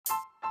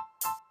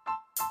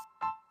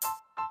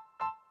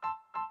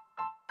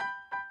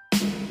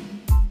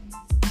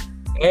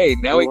Hey,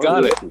 now we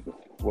got it.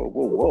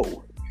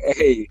 Whoa.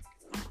 Hey,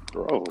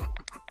 Bro.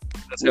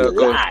 that's how it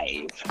goes.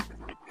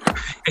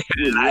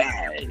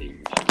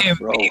 Live.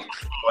 Bro.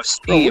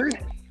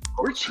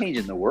 We're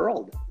changing the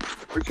world.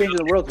 We're changing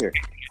the world here.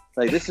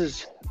 Like, this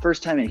is the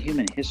first time in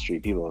human history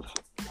people have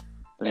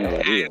been able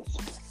to do this.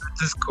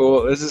 This is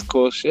cool. This is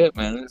cool shit,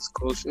 man. This is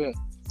cool shit.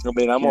 I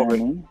mean, I'm over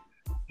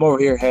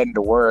here heading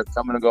to work.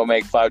 I'm gonna go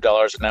make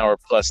 $5 an hour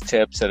plus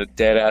tips at a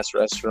dead ass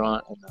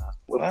restaurant, and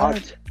we're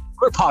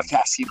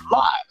podcasting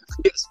live.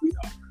 Yes, we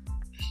are,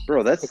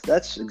 bro.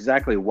 That's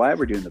exactly why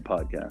we're doing the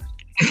podcast.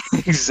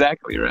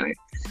 Exactly right.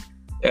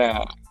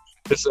 Yeah.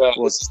 There's got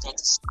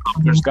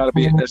to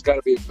be a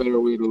better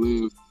way to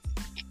live.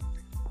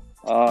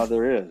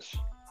 There is.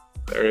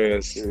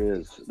 And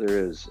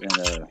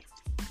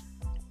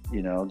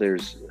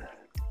there's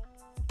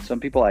some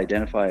people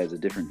identify as a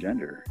different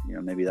gender.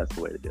 Maybe that's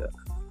the way to do it.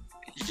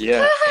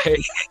 Yeah.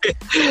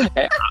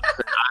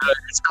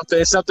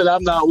 It's something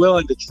I'm not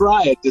willing to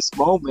try at this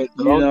moment.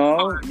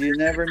 You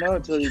never know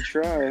until you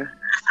try.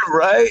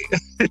 Right?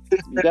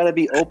 You got to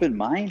be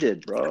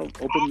open-minded, bro.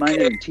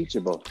 Open-minded and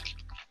teachable.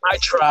 I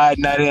tried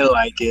and I didn't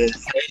like it.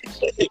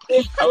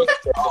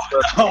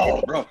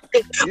 Bro.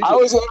 I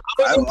was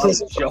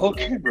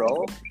joking,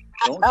 bro.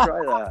 Don't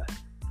try that.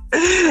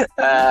 Try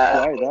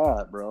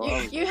that, bro.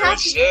 You have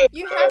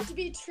to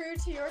be true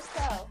to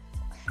yourself.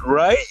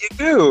 Right, you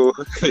do.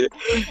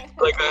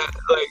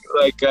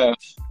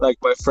 like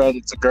my friend,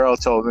 it's a girl,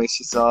 told me.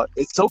 She said,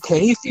 "It's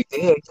okay if you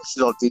did."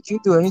 She's like, "Did you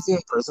do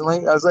anything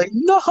personally?" I was like,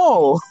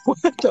 "No."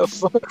 What the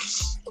fuck?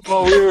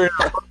 Well, we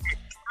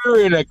were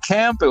in a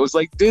camp. It was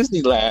like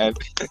Disneyland.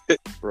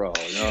 Bro,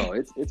 no,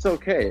 it's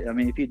okay. I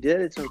mean, if you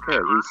did, it's okay.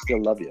 We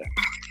still love you.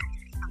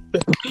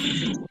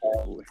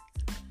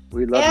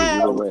 We love you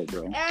either way,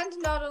 bro. And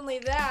not only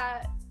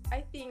that,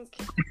 I think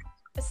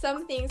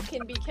some things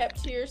can be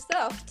kept to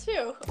yourself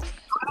too,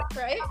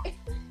 right?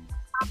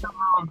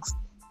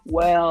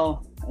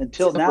 Well,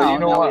 until now,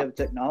 we have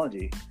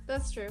technology.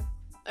 That's true.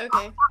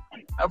 Okay.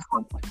 I'm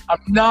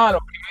not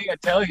okay. I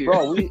tell you,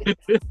 bro.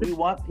 We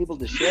want people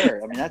to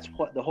share. I mean, that's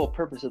what the whole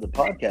purpose of the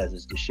podcast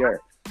is, to share.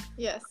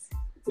 Yes.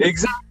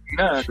 Exactly.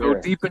 Yeah. Go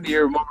deep into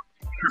your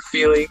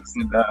feelings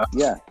and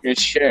and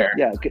share.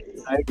 Yeah.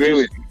 I agree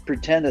with you.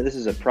 Pretend that this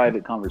is a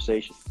private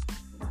conversation.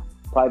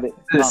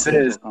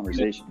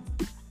 Conversation.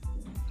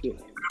 A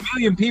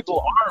million people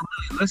are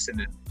really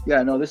listening.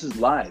 Yeah, no, this is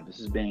live. This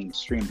is being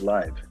streamed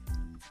live.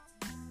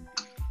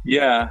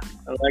 Yeah,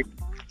 I like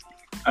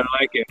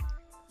it.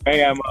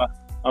 Hey, I'm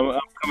coming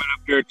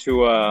up here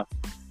to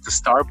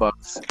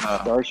Starbucks.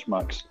 Star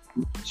Schmucks.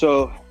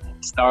 So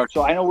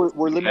I know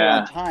we're limited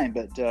on time,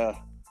 but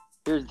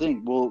here's the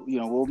thing.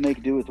 We'll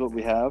make do with what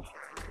we have,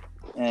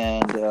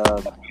 and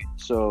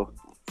so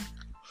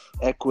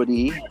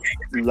Equity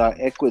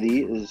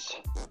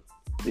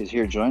is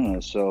here joining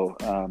us. So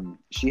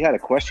she had a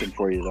question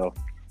for you though,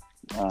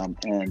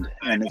 and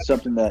it's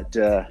something that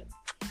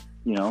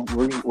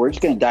we're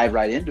just gonna dive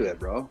right into it,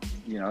 bro.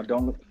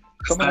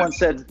 Someone once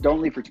said, "Don't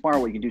leave for tomorrow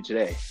what you can do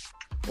today,"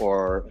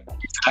 or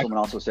someone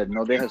also said,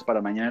 "No dejes para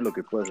mañana lo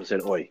que puedes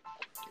hacer hoy."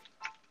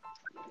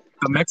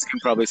 The Mexican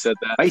probably said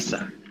that.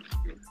 Paisa.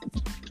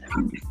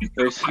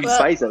 There's some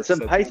paisa. Some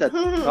paisa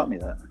taught me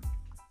that.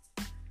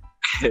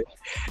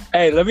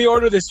 Hey, let me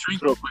order this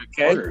drink real quick,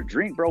 okay? Order a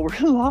drink, bro. We're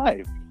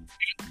live.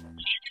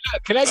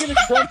 Can I get a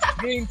drink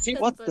green tea?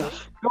 What the?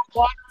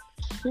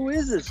 Who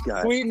is this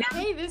guy?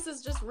 Hey, this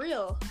is just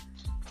real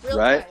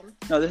right? time.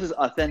 No, this is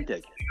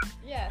authentic.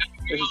 Yeah.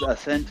 This is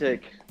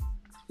authentic.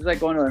 It's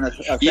like going to an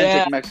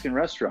authentic Mexican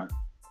restaurant.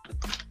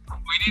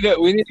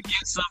 We need to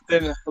get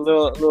something, a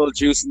little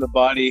juice in the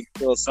body, a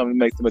little something to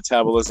make the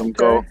metabolism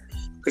go.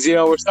 Because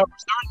we're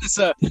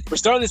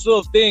starting this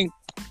little thing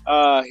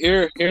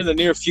here in the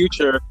near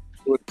future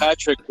with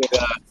Patrick.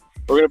 That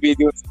we're going to be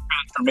doing some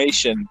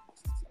transformation,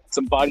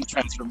 some body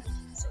transformation.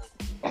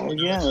 Oh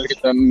yeah.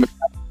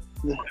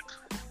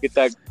 Get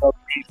that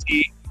green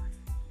tea.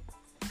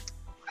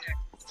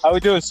 How we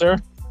doing, sir?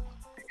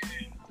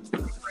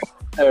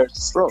 Bro,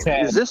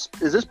 is this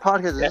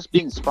podcast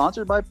being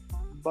sponsored by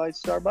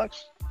Starbucks?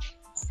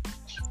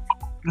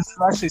 This is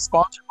actually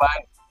sponsored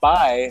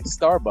by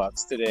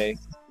Starbucks today.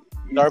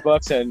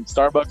 Starbucks and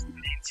Starbucks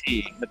green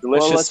tea, a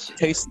delicious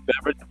tasty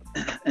beverage.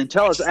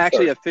 Until it's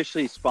actually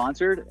officially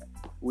sponsored,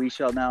 we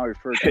shall now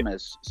refer to them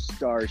as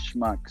Star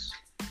Schmucks.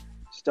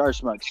 Star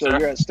Schmucks. So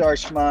you're at Star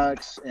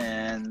Schmucks,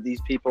 and these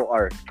people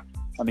are.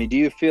 I mean, do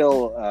you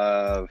feel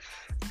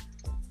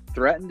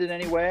threatened in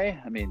any way?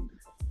 I mean,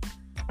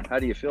 how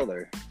do you feel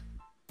there?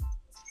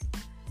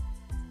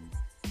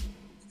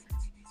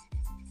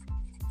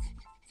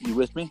 You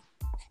with me?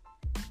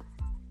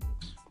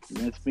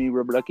 You with me,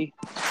 Rubber Ducky?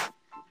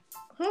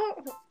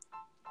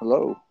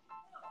 Hello.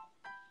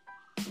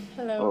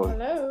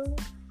 Hello.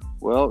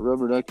 Well,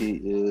 Rubber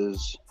Ducky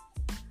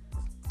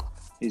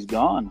he's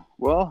gone.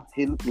 Well,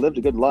 he lived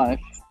a good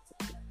life.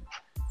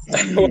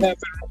 What happened?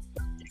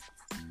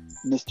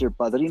 Mr.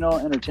 Padrino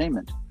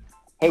Entertainment.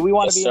 Hey, we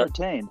want to be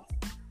entertained.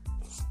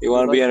 You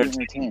want to be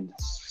entertained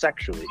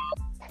sexually.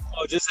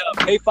 Oh, just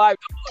pay $5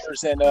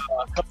 and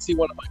come see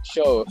one of my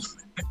shows.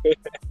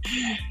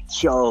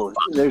 Show.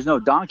 There's no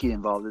donkey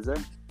involved, is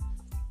there?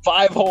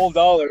 $5 whole.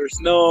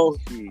 No,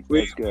 Jeez,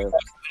 that's good.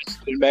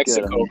 In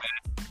Mexico, good, man.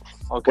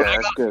 Okay,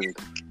 that's good. You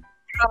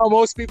know how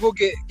most people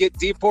get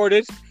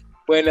deported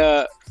when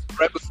right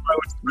before I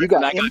was. You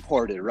got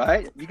imported,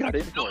 right? You got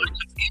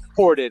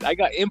imported. I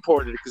got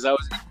imported because I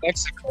was in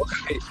Mexico.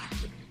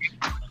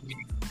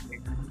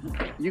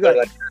 You got.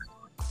 I got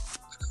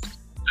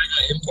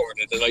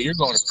imported. They're like, you're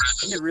going to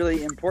prison. They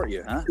really import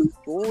you, huh?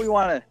 Well, we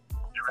want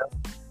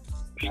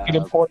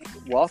to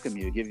welcome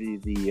you, give you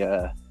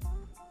the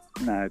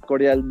una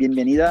cordial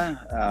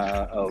bienvenida,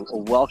 a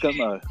welcome,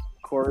 a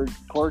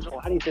cordial.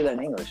 How do you say that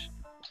in English?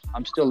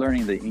 I'm still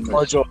learning the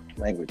English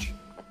language.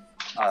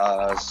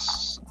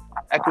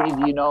 Equity,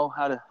 do you know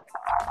how to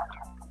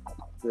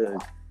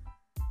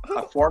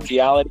a form?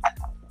 Reality.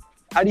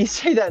 How do you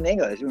say that in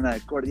English? Una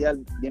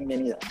cordial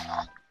bienvenida.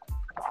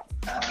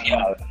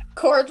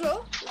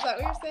 Cordial? Is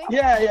that what you're saying?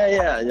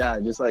 Yeah.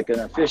 Just like an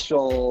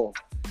official,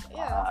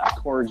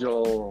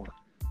 cordial,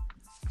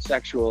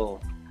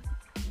 sexual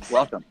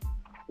welcome.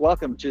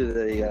 Welcome to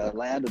the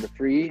land of the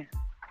free,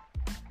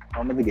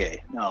 home of the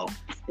gay. No,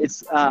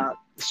 it's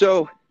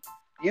so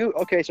you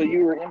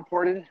were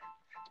imported,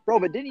 bro.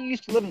 But didn't you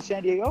used to live in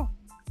San Diego?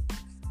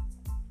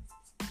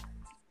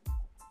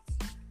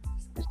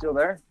 You still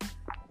there?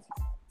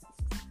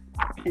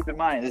 Keep in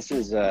mind, this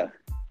is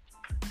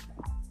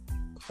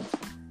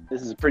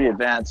pretty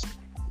advanced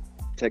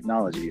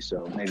technology,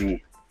 so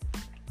maybe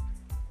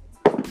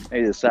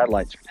the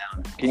satellites are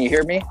down. Can you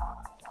hear me?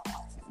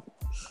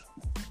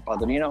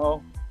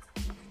 PADRINO,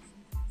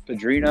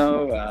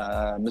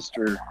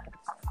 Mr.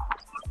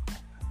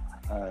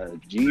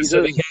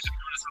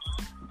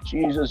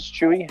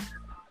 Jesús-Chuy.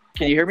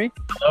 Can you hear me?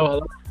 Hello.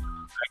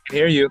 I can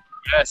hear you.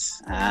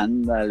 Yes.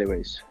 And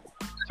anyways,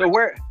 so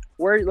where?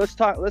 Let's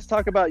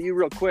talk about you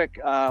real quick.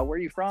 Where are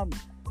you from?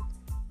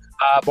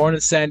 Born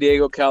in San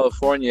Diego,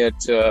 California.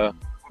 What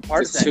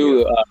part of San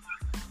Diego?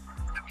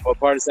 What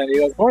part of San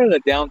Diego? I was born in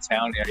the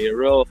downtown area,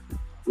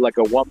 like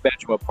a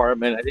one-bedroom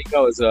apartment. I think I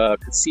was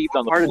conceived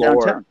on the floor. Part of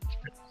downtown?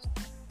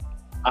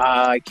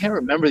 I can't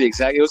remember the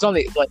exact. It was on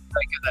the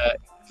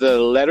the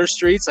letter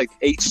streets, like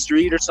 8th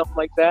Street or something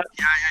like that.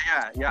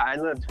 Yeah. I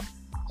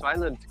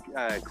lived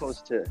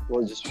close to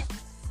just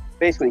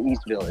basically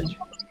East Village.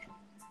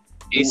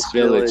 East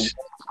Village.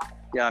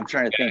 Yeah, I'm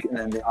trying to think. And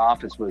then the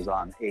office was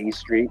on A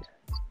Street.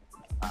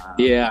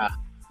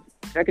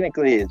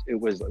 Technically, we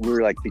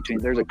were like between.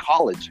 There's a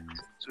college,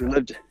 so we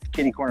lived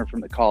kitty corner from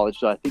the college.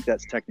 So I think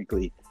that's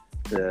technically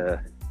the.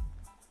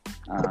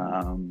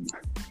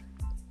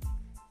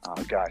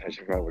 Oh gosh, I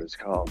forgot what it's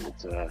called.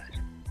 It's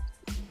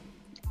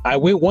I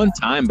went one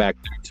time back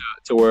there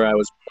to where I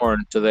was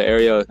born, to the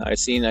area. I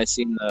seen the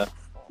spot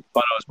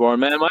I was born.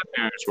 Man, my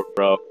parents were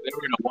broke. They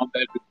were in a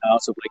one-bedroom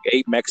house with like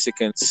 8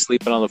 Mexicans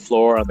sleeping on the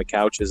floor on the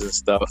couches and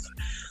stuff.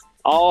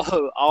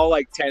 All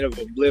like 10 of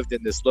them lived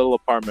in this little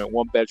apartment,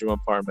 one-bedroom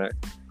apartment.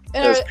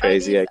 And it was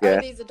crazy, I guess.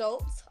 Are these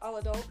adults? All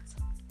adults?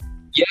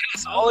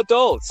 Yes, all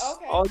adults.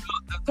 Okay. All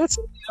adults.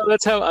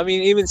 That's how. I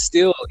mean, even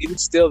still,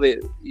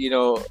 that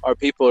our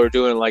people are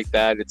doing like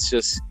that.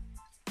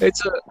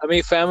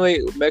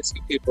 Family.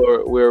 Mexican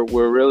people we're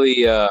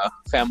really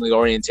family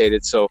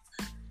orientated. So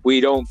we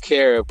don't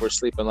care if we're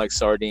sleeping like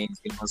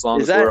sardines, as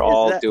long as we're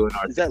all doing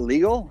our. Is that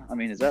legal? I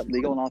mean, is that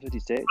legal in all 50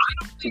 states?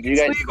 Did you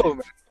guys? Legal,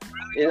 man.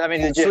 I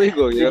mean, did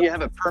you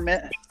have a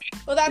permit?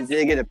 Well, did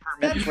they get a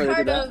permit before they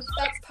did that?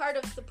 That's part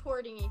of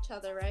supporting each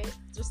other, right?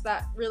 Just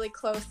that really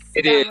close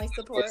family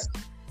support.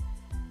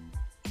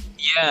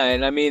 Yeah,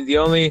 and I mean the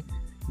only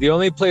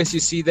place you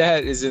see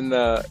that is in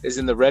the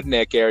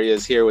redneck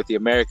areas here with the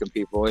American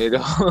people.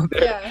 Yeah.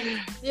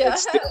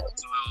 It's still a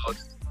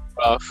little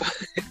rough.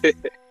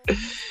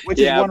 Which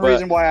is one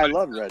reason why I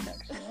love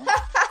rednecks.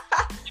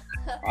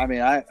 I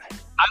mean,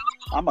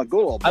 I'm a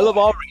good old boy. I love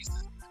all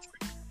reasons.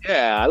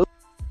 Yeah.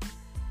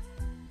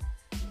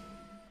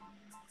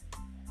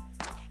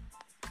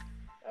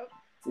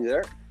 You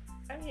there?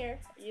 I'm here.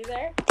 Are you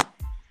there?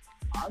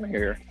 I'm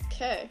here.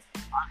 Okay.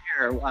 I'm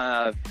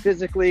here.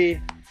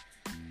 Physically,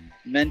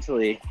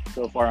 mentally,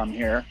 so far I'm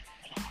here.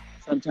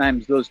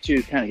 Sometimes those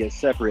two kind of get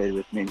separated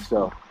with me,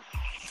 so.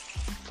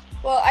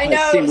 Well, I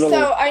know you two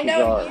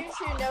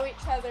know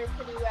each other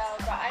pretty well,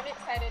 but I'm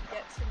excited to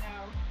get to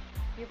know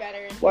you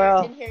better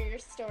and hear your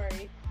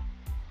story.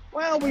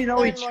 Well, we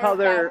know each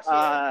other.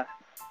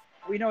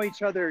 We know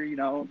each other,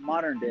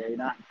 modern day,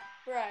 not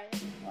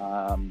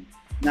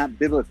not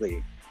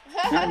biblically.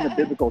 Not in the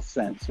biblical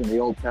sense, in the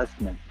Old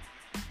Testament,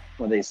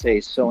 when they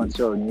say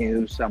so-and-so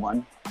knew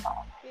someone. Yeah.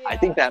 I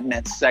think that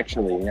meant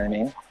sexually, you know what I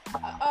mean?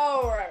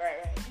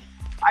 Right.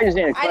 I just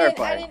need to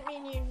clarify. I didn't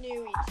mean you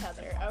knew each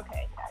other.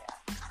 Okay,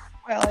 yeah.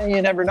 Well,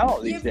 you never know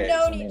these days.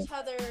 You've known each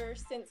other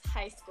since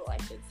high school, I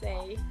should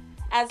say.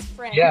 As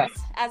friends. Yeah.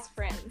 As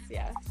friends,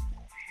 yes.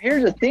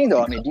 Here's the thing,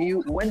 though. I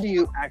mean, when do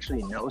you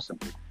actually know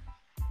somebody?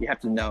 You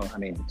have to know. I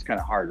mean, it's kind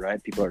of hard,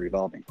 right? People are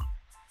evolving.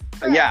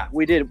 But yeah,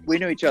 we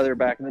knew each other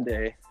back in the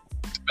day.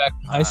 Back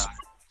in high school.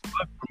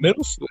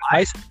 middle school,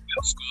 high school,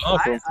 middle school.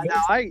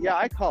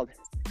 I called.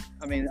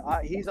 I mean,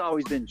 he's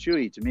always been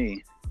Chuy to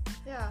me.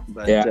 Yeah.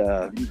 But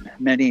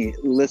many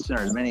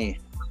listeners, many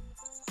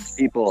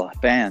people,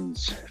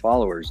 fans,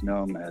 followers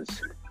know him as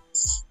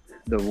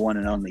the one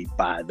and only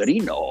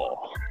Padrino.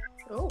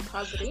 Oh,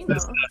 Padrino.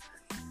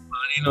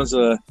 Padrino's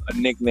a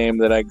nickname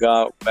that I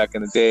got back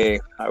in the day.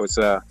 I was,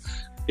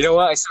 you know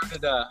what? I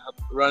started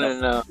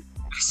running. I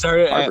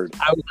was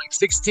like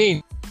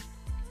 16,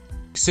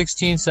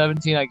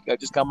 17. I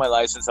just got my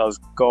license. I was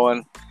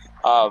going.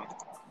 I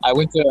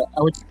went to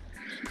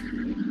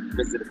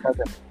visit a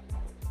cousin.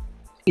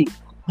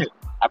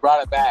 I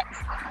brought it back.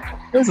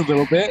 It was a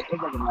little bit. It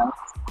was like an ounce.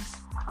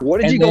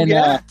 What did you go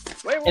get?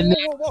 Wait,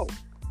 whoa.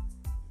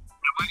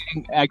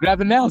 I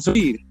grabbed an ounce of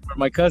weed for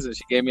my cousin.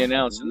 She gave me an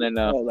ounce, and then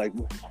like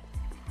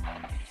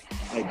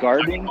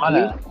gardening.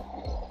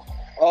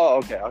 Oh,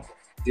 okay.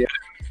 Yeah.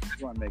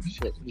 Just want to make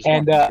shit.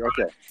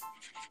 Okay.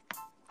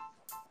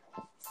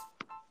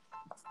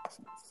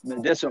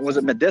 Medicinal? Was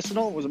it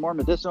medicinal? Was it more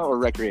medicinal or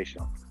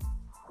recreational?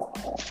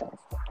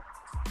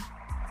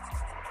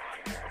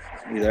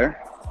 You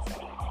there?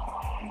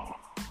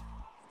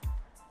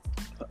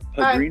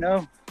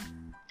 Padrino?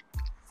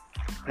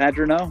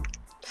 Padrino?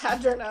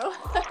 Padrino,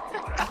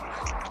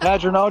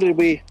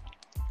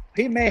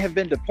 he may have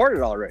been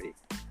deported already.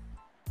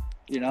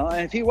 You know,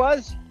 and if he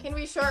was, can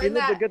we shorten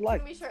that? A good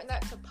life. Can we shorten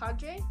that to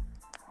Padre?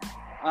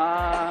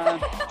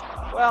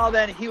 Well,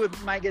 then he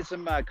might get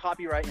some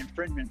copyright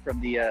infringement from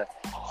the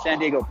San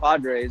Diego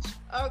Padres.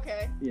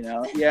 Okay. You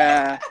know,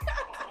 yeah.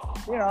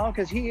 You know,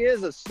 because he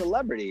is a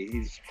celebrity.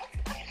 He's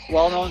a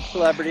well-known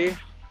celebrity.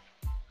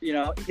 You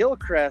know,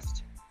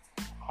 Hillcrest.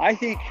 I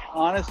think,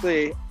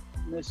 honestly,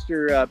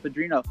 Mr.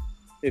 Padrino,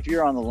 if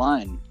you're on the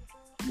line,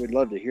 we'd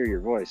love to hear your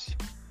voice.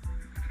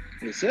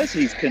 It says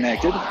he's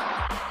connected.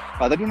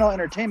 Padrino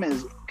Entertainment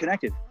is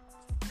connected.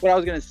 What I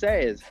was going to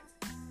say is,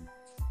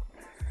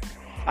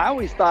 I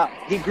always thought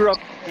he grew up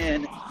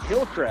in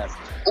Hillcrest.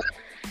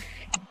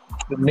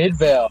 The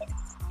Midvale.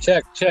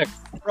 Check.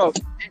 Bro,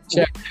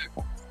 check.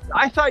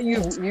 I thought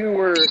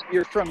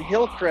you're from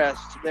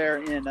Hillcrest there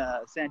in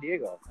San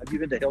Diego. Have you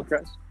been to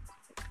Hillcrest?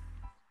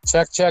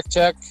 Check.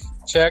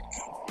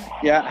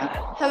 Yeah.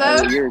 Hello?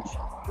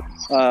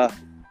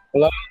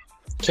 Hello?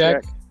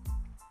 Check.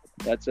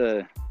 That's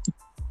a...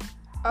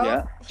 Oh,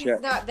 yeah, he's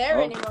check. not there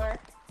anymore.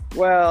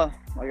 Well,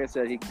 like I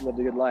said, he lived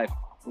a good life.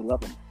 We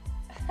love him.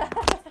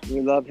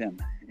 We love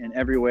him in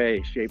every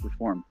way, shape, or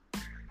form.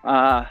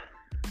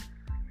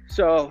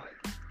 So,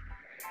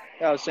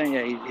 I was saying,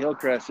 yeah,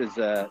 Hillcrest is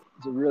a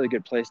really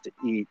good place to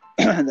eat.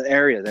 The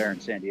area there in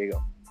San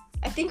Diego.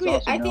 I think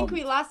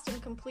we lost him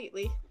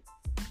completely.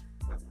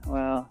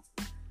 Well,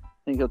 I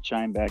think he'll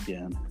chime back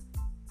in.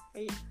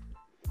 He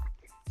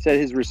said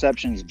his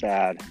reception is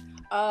bad.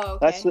 Oh,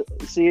 okay.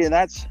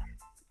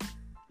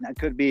 That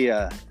could be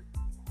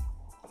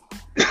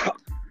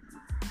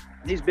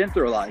he's been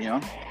through a lot, you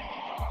know.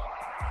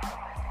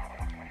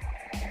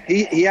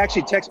 He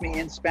actually texted me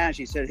in Spanish.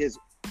 He said his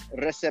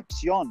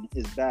recepción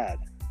is bad.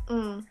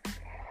 Mm.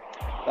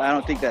 But I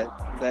don't think I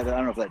don't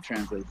know if that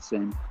translates the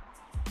same.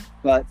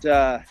 But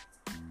yeah,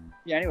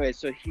 anyway,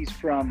 so he's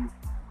from.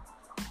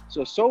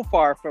 So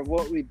far, from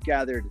what we've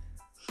gathered,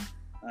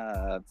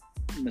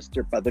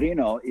 Mr.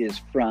 Padrino is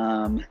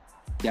from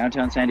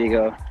downtown San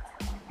Diego.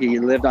 He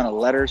lived on a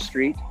letter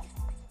street.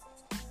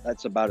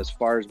 That's about as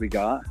far as we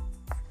got.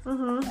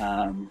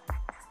 Mm-hmm.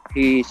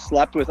 He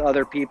slept with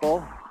other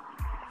people.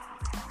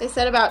 They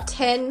said about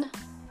 10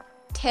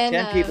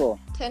 people.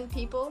 10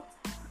 people.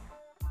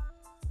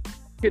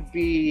 Could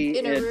be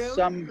in a room.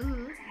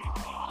 Some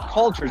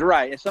cultures,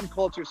 right? In some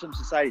cultures, some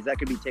societies, that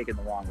could be taken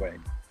the wrong way.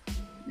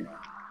 You know,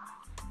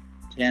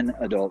 10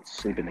 adults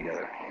sleeping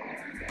together.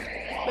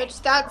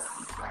 Which that's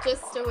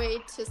just a way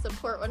to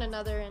support one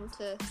another and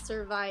to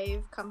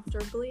survive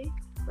comfortably,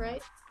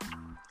 right?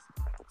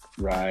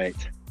 Right.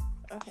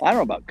 Okay. I don't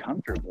know about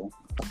comfortable.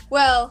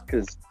 Well,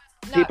 because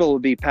people will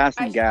be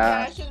passing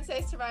gas. I shouldn't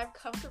say survive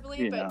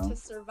comfortably, but to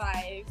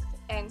survive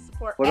and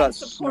support what about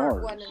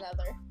snores? One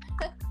another.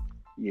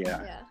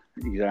 Yeah.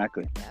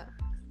 Exactly. Yeah.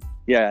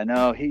 Yeah.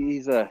 No,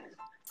 he's a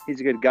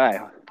good guy.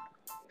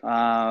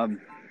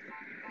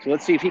 So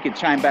let's see if he can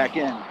chime back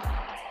in.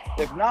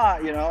 If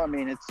not, you know, I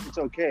mean, it's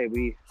okay.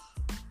 We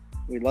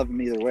love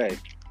him either way.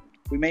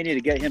 We may need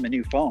to get him a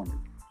new phone.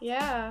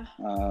 Yeah.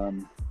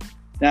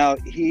 Now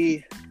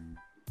his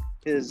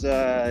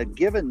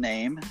given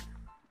name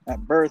at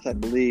birth, I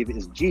believe,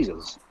 is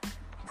Jesus.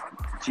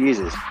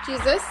 Jesus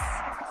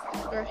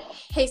or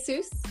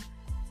Jesus.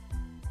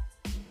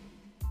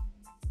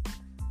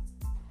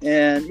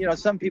 And you know,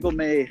 some people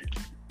may,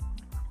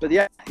 but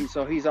yeah, he's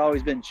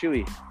always been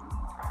Chuy.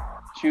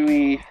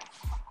 Chuy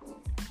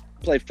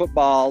played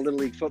football, Little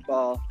League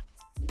football.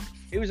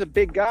 He was a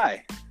big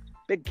guy,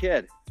 big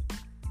kid.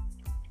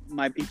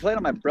 He played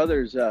on my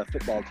brother's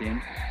football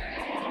team.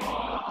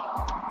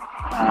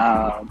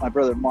 My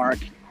brother Mark,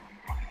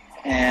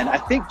 and I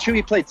think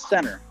Chuy played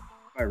center,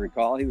 if I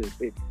recall. He was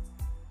a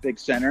big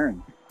center,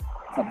 and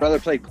my brother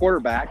played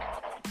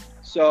quarterback.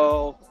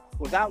 So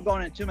without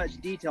going into too much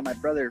detail, my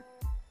brother,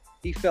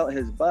 he felt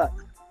his butt,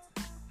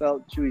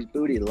 felt Chuy's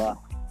booty a lot.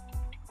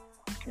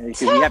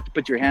 Because you have to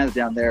put your hands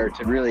down there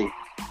to really,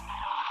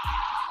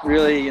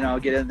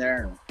 get in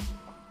there.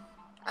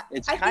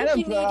 It's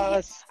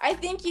I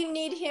think you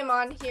need him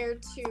on here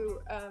to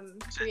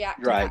react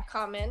to that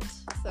comment.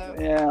 So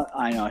yeah,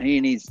 I know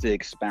he needs to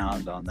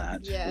expound on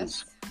that.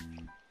 Yes.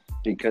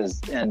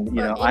 Because I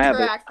have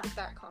interact with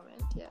that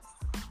comment. Yes.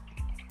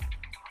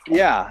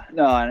 Yeah.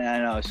 No, I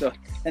know. So,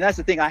 and that's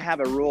the thing. I have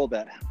a rule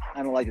that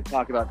I don't like to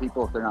talk about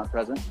people if they're not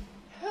present.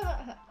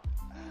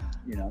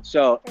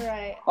 So.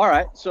 Right. All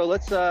right. So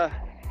let's.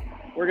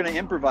 We're gonna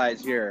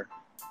improvise here.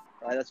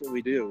 Right. That's what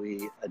we do.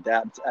 We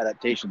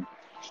adaptation.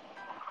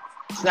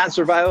 It's not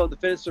survival of the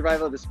fittest,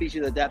 survival of the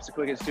species that adapts the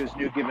quickest to its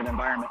new given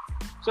environment.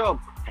 So,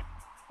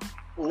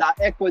 la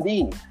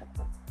equidee.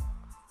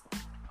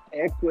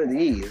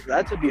 Equidee.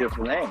 That's a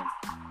beautiful name.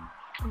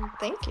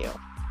 Thank you.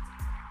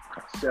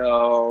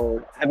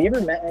 So, have you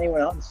ever met anyone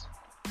else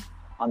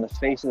on the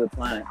face of the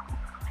planet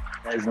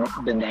that has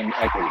been named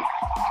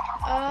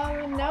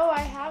Equidee? No, I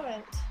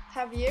haven't.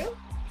 Have you?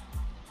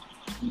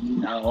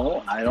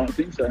 No, I don't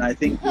think so. And I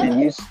think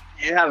you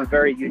have a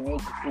very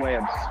unique way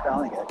of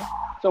spelling it.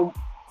 So,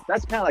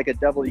 that's kind of like a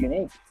double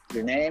unique.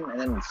 Your name and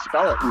then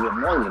spell it even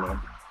more unique.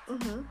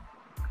 Mm-hmm.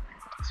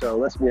 So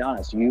let's be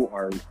honest.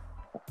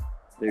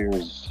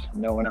 There's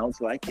no one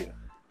else like you.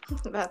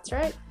 That's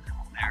right.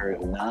 There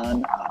is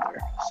none other.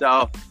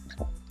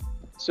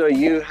 So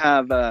you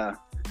have.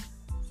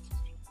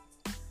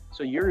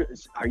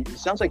 It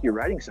sounds like you're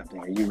writing something.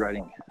 Are you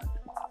writing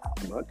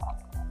a book?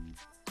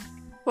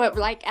 What,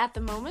 like at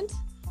the moment?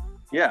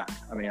 Yeah.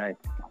 I mean,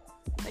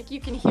 Like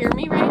you can hear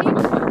me writing?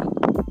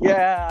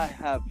 Yeah, I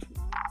have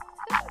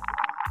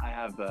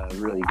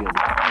really good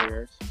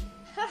ears.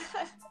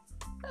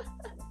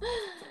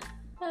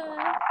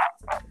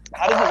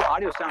 How does this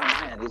audio sound in my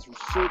hand? It's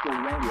super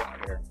windy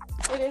out here.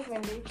 It is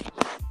windy.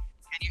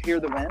 Can you hear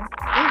the wind?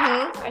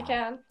 Mm-hmm, I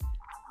can.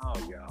 Oh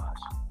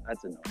gosh,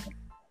 that's annoying.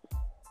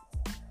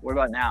 What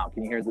about now?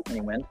 Can you hear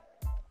any wind?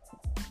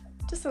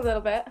 Just a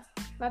little bit.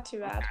 Not too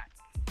bad.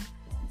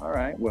 All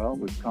right, well,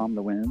 we've calmed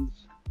the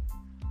winds.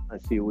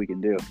 Let's see what we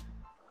can do.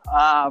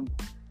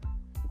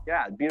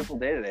 Yeah, beautiful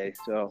day today,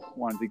 so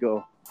wanted to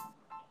go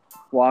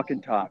walk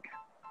and talk.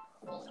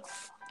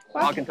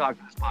 Walk and talk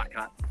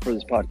for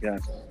this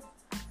podcast.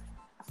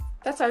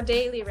 That's our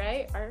daily,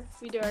 right?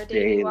 We do our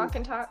daily walk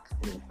and talk.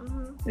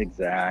 Mm-hmm.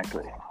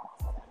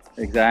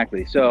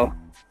 Exactly. So,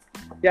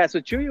 yeah, so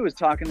Chuy was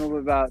talking a little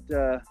bit about,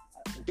 I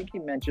think he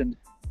mentioned,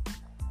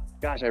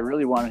 gosh, I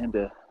really wanted him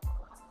to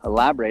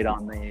elaborate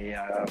on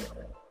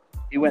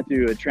he went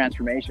through a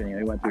transformation.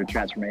 He went through a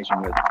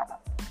transformation with,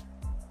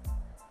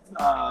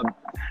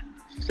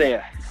 say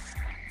a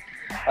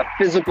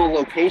physical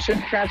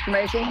location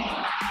transformation.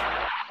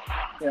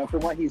 From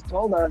what he's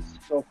told us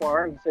so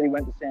far, he said he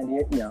went to San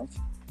Diego,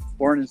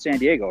 born in San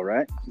Diego,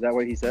 right? Is that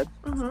what he said?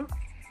 Mm-hmm.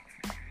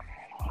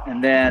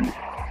 And then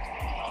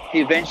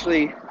he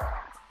eventually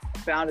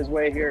found his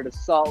way here to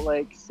Salt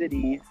Lake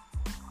City,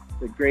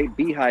 the great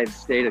beehive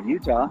state of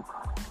Utah.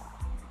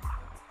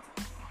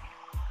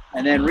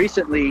 And then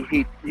recently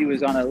he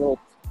was on a little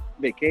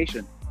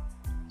vacation.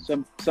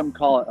 Some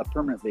call it a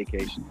permanent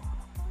vacation.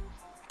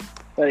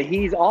 But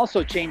he's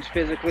also changed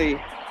physically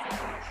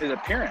his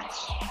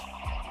appearance,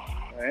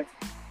 right?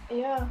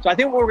 Yeah. So I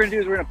think what we're going to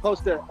do is we're going to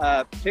post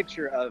a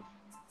picture of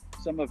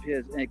some of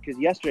his, because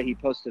yesterday he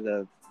posted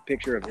a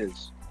picture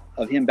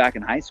of him back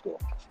in high school.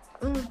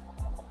 Mm.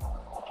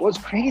 What's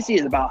crazy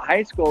about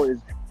high school is,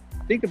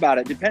 think about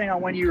it, depending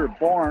on when you were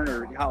born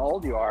or how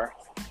old you are.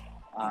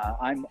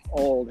 I'm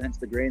old, hence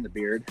the gray in the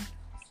beard.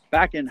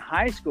 Back in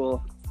high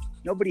school,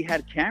 nobody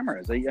had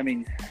cameras. I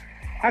mean,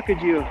 how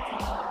could you,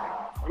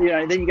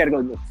 then you got to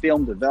go to the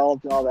film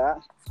developed and all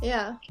that.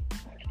 Yeah.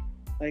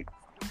 Like,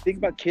 think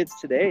about kids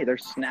today. They're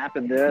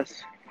snapping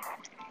this,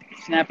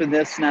 snapping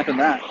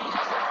that.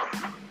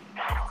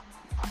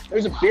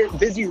 There's a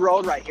busy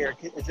road right here.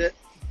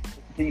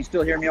 Can you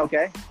still hear me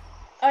okay?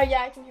 Oh,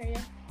 yeah, I can hear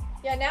you.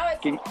 Yeah, now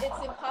it's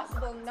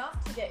impossible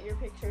not to get your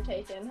picture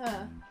taken,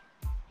 huh?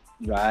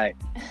 Right.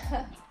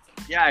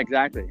 Yeah,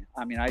 exactly.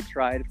 I mean, I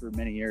tried for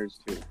many years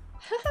to,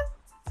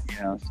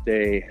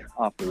 stay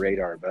off the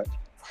radar, but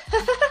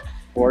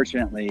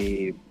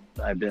fortunately,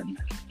 I've been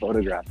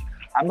photographed.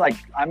 I'm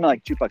like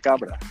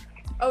Chupacabra.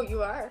 Oh,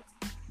 you are?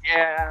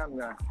 Yeah,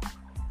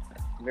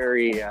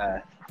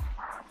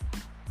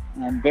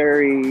 I'm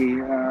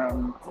very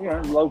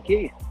low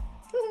key.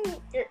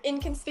 You're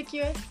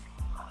inconspicuous.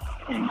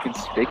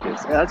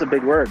 Inconspicuous. Yeah, that's a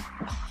big word.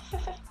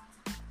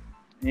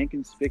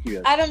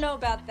 Inconspicuous. I don't know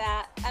about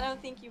that. I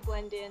don't think you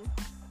blend in.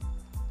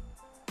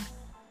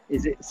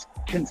 Is it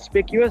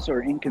conspicuous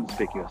or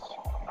inconspicuous?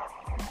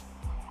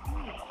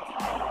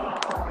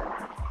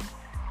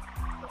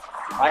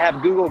 I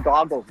have Google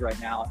goggles right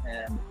now,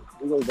 and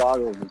Google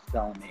goggles is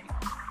telling me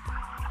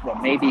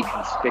that may be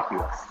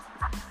conspicuous.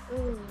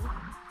 Mm.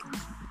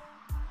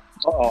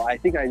 I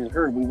think I just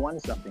heard we won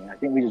something. I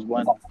think we just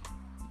won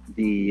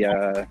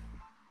the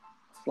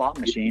slot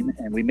machine,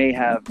 and we may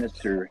have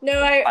Mr.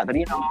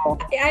 PADRINO.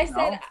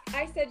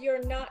 I said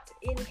you're not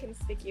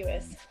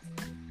inconspicuous.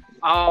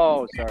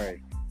 Oh,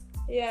 sorry.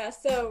 Yeah,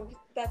 so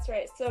that's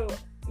right. So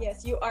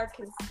yes, you are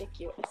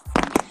conspicuous.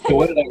 So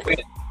what did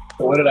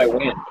I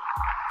win?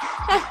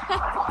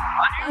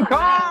 A new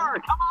car!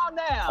 Come on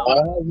now!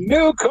 A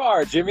new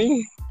car,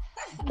 Jimmy.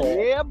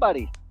 Yeah,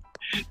 buddy.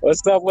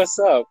 What's up?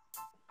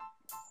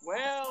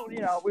 Well,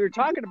 we were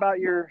talking about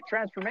your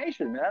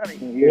transformation, man. I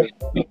mean, you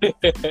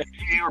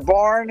were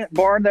born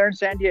there in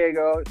San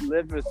Diego,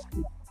 lived with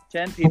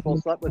 10 people,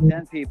 slept with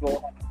 10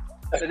 people.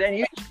 But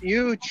then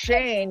you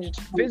changed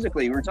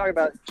physically. We were talking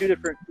about two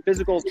different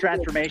physical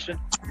transformation.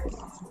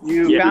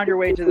 You found your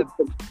way to the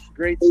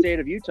great state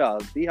of Utah,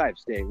 Beehive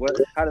State.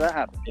 How did that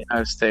happen?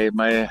 Beehive State.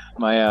 My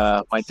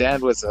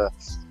dad was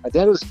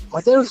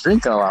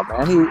drinking a lot,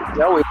 man. He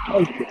always.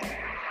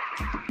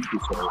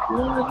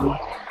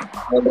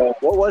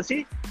 What was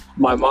he?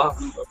 My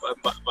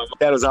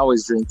dad was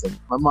always drinking.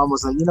 My mom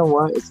was like, you know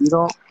what? If you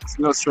don't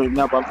straighten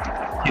up, I'm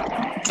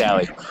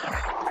Cali.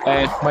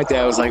 And my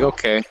dad was like,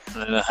 okay.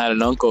 And I had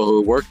an uncle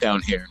who worked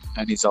down here,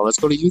 and he said, let's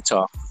go to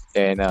Utah.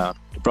 And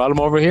brought him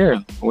over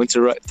here. Went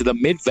to the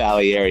Mid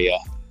Valley area.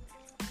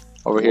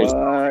 Over here.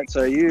 What?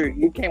 So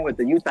you came with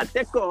the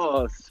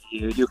Yucatecos.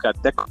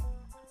 Yucateco.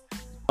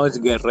 I was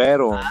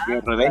Guerrero.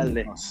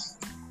 Guerrereños.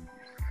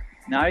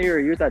 Now you're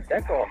a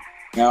Yucateco.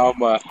 Now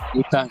I'm a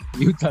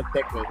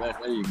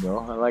Yucateco. There you go.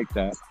 I like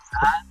that.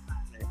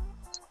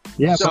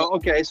 Yeah. So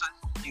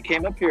you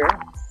came up here.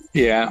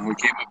 Yeah, we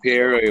came up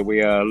here.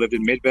 We lived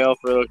in Midvale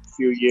for a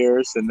few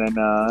years, and then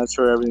that's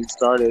where everything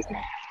started.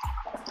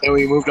 And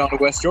we moved on to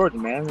West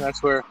Jordan, man.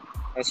 That's where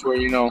I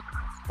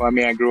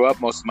grew up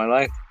most of my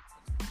life.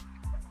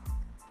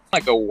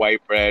 Like a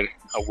white bread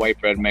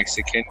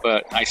Mexican,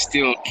 but I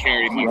still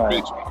carry my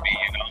roots with me,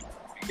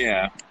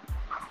 Yeah.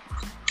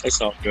 It's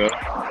all good.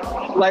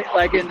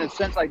 Like in the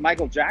sense like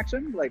Michael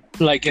Jackson? Like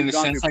in the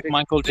sense like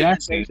Michael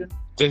Jackson.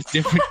 There's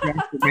different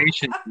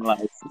transformations in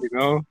life, It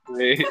works.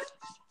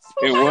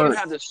 You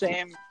have the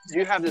same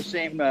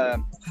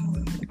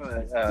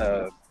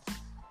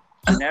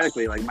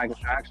genetically like Michael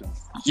Jackson.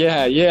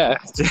 Yeah.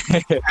 As you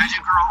grow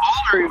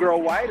older, you grow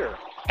whiter.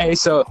 Hey,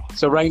 so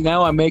right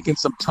now I'm making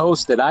some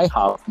toast at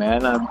IHOP,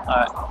 man.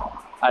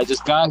 I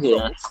just got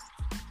here.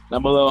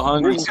 I'm a little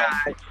hungry. So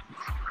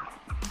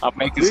I'm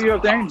making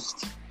some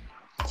toast.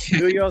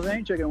 Do your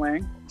thing, chicken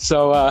wing.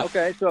 So I'm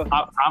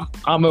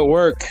at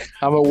work.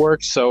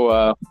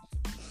 So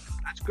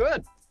that's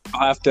good.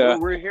 I'll have to.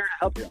 We're here to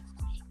help you.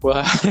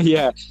 Well,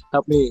 yeah,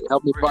 help me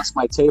bust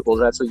my tables.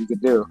 That's what you can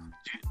do.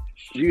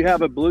 Do you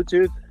have a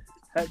Bluetooth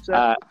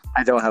headset?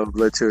 I don't have a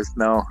Bluetooth.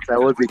 No, that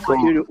would be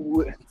cool.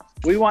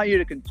 We want you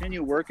to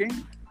continue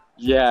working.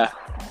 Yeah.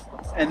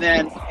 And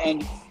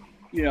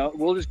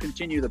we'll just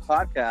continue the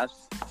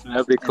podcast.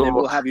 That'd be cool. And then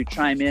we'll have you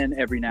chime in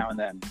every now and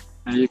then.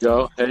 There you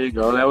go.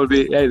 That would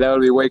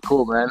be way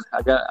cool, man.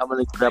 I'm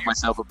gonna grab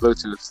myself a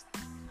Bluetooth.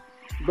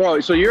 Bro,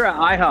 so you're at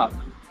IHOP.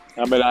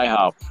 I'm at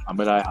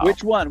IHOP.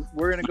 Which one?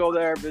 We're gonna go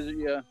there, visit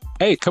you.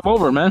 Hey, come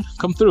over, man.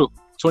 Come through.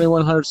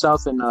 2100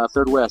 South and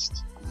 3rd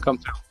West. Come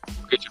through.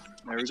 We'll get you.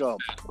 There we go.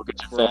 We'll get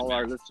you for all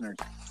our listeners.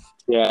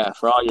 Yeah,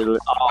 for all you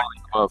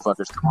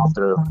motherfuckers, come on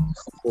through.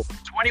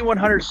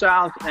 2100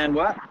 South and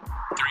what?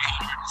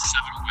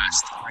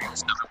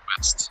 307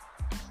 West.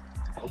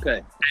 Okay.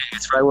 Hey,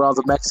 it's right where all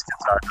the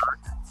Mexicans are, dog.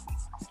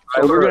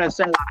 So we're gonna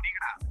send La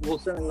Migra. We'll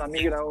send La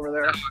Migra over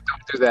there. No,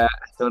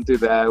 don't do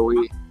that. Bro,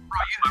 you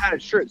had a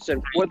shirt that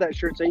said, what did that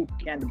shirt say? You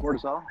can't deport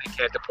us all? You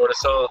can't deport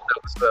us all.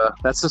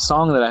 That's the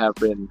song that I have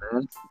written,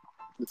 man.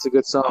 It's a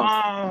good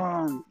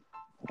song.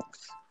 Do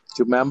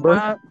you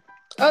remember?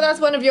 Oh, that's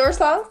one of your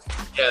songs?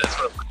 Yeah, that's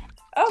one of mine.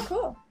 Oh,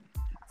 cool.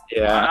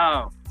 Yeah.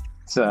 Wow.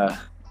 It's I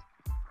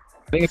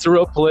think it's a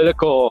real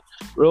political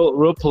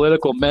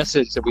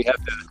message that we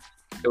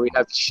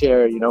have to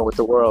share, with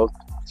the world.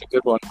 It's a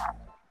good one.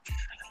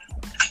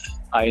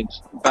 I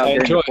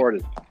enjoy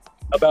it.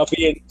 About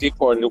being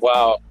deported.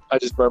 Wow, I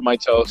just burned my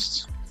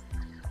toast.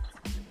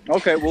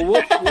 Okay, well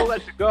we'll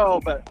let you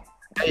go, but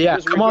yeah,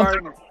 come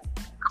on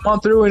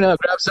through and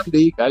grab something to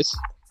eat, guys.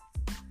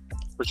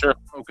 For sure.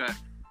 Okay.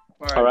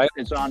 All right.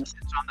 It's on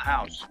the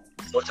house.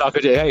 We'll talk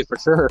a day. Hey, for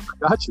sure.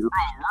 I got you. Bro,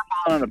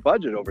 we're on a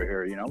budget over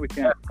here. We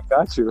can't. Yeah, I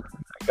got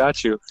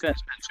you. Can't spend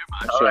too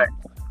much. All right,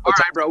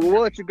 bro. Well,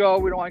 we'll let you go.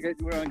 We don't want to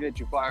get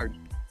you fired.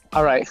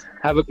 All right.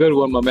 Have a good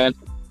one, my man.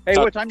 Hey,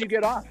 what time do you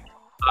get off?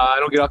 I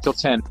don't get off till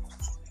 10.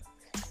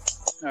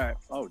 All right.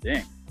 Oh,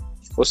 dang.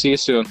 We'll see you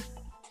soon.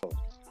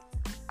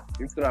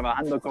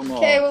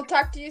 Okay, we'll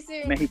talk to you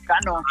soon.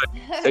 Mexicano.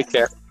 Take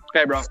care.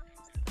 Okay, bro.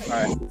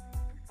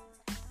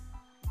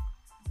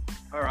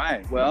 All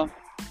right. Well,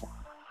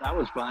 that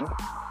was fun.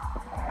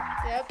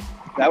 Yep.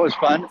 That was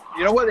fun.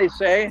 You know what they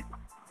say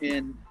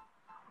in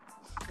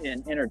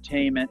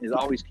entertainment is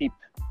always keep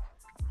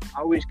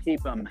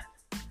them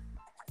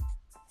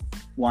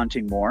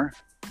wanting more.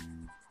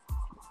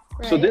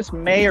 Right. So this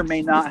may or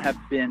may not have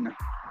been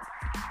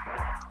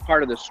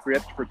part of the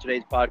script for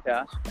today's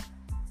podcast.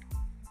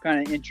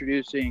 Kind of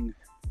introducing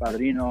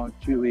PADRINO,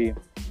 Chuy,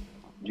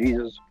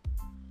 Jesus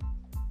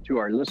to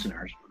our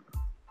listeners,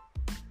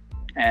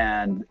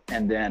 and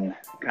then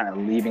kind of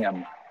leaving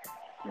them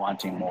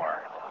wanting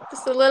more.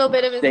 Just a little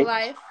bit of his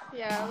life.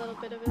 Yeah, a little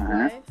bit of his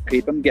life.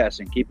 Keep them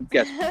guessing. Keep,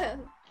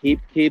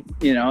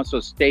 so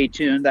stay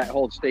tuned. That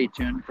whole stay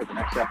tuned for the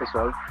next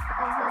episode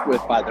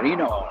with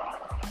Padrino.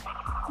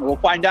 We'll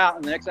find out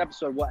in the next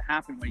episode what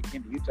happened when he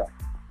came to Utah.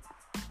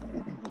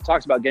 It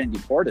talks about getting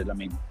deported. I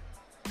mean,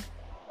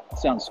 it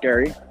sounds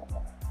scary.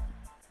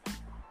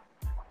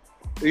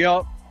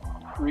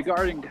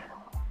 Regarding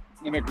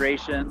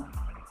immigration,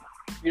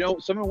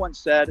 someone once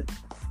said,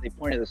 they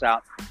pointed this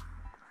out,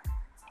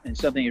 and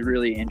something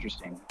really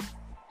interesting.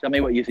 Tell me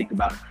what you think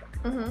about it.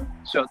 Mm-hmm.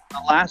 So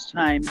the last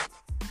time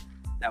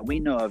that we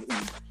know of in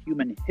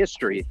human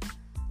history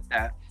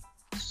that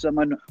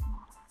someone,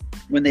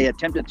 when they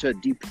attempted to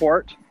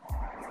deport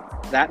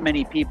that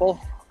many people,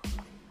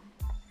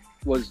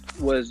 were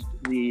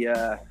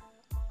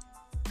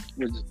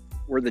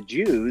the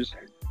Jews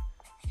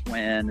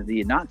when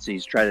the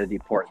Nazis tried to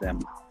deport them,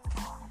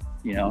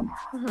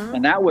 mm-hmm.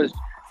 and that wasn't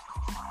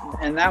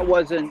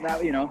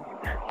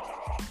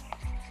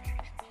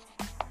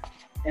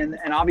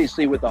and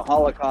obviously with the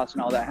Holocaust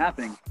and all that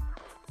happening,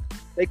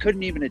 they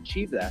couldn't even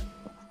achieve that.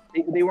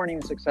 They weren't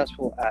even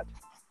successful at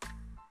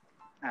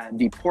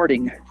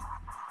deporting,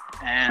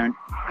 and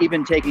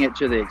even taking it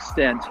to the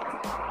extent,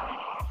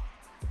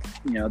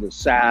 the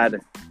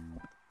sad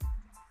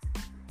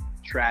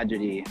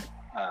tragedy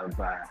of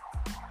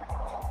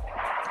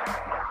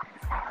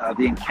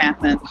the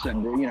encampments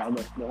and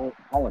the whole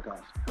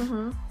Holocaust.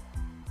 Mm-hmm.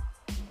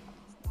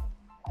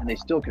 And they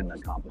still couldn't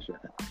accomplish it.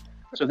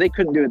 So if they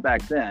couldn't do it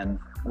back then,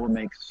 what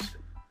makes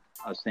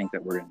us think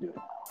that we're going to do it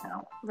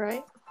now?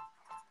 Right.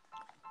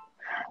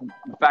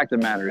 The fact of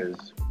the matter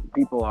is,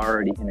 people are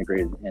already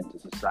integrated into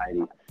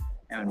society,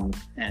 and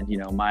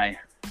my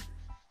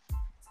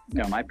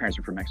parents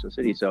are from Mexico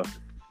City, so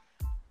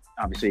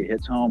obviously it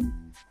hits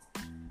home,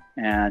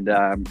 and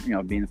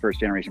being the first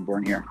generation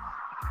born here.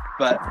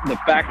 But the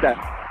fact that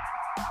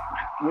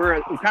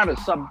we're kind of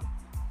a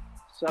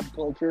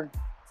subculture,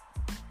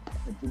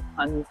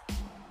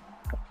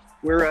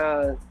 we're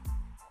a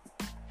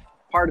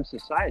part of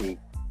society,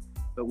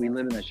 but we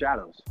live in the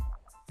shadows.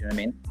 You know what I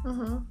mean?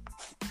 Mm-hmm.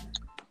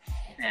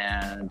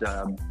 And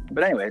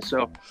but anyway,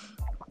 so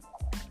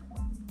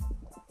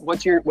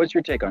what's your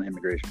take on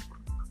immigration?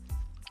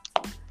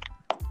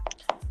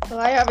 Well,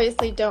 I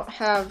obviously don't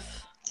have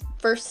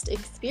first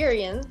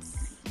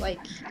experience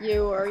like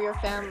you or your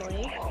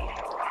family.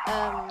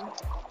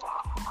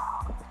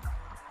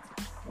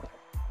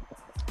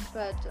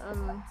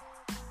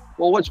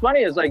 Well, what's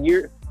funny is like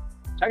your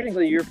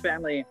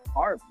family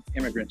are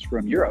immigrants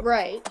from Europe.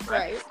 Right.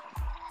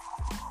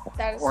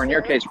 That is or in true.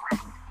 Your case,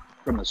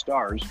 from the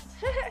stars.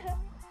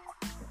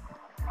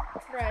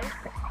 Right.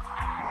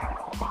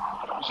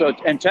 So,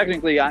 and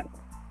technically,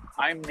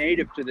 I'm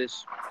native to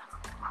this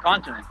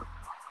continent.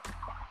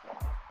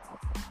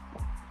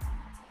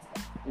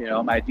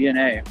 My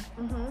DNA.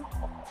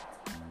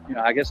 Mm-hmm.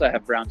 I guess I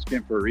have brown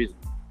skin for a reason.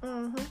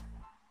 Mm-hmm.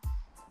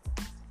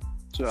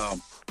 So,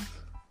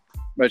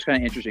 but it's kind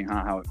of interesting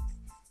how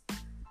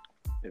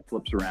it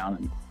flips around,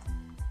 and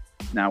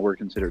now we're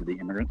considered the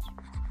immigrants.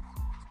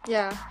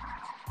 Yeah.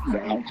 The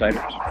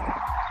outsiders.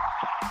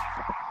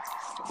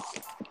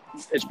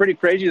 It's pretty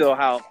crazy though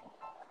how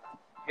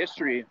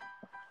history,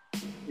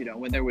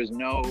 when there was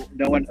no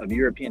one of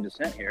European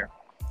descent here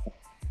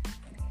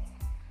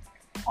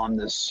on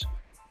this,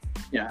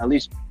 at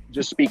least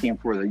just speaking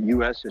for the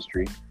U.S.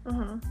 history,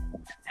 mm-hmm.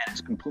 and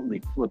it's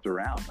completely flipped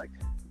around. Like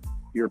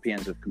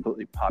Europeans have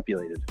completely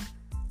populated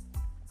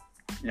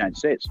the United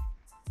States.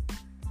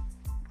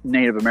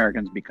 Native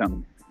Americans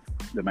become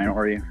the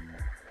minority.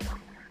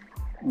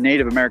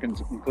 Native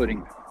Americans,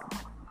 including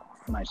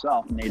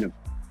myself, native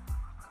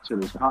to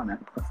this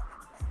continent.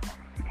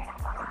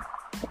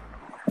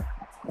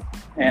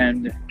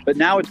 But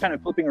now it's kind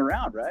of flipping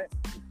around, right?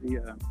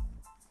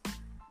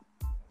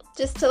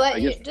 Just to let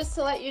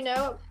you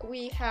know,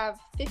 we have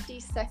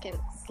 50 seconds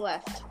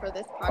left for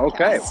this podcast.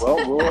 Okay,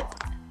 well,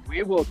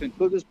 we will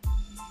conclude this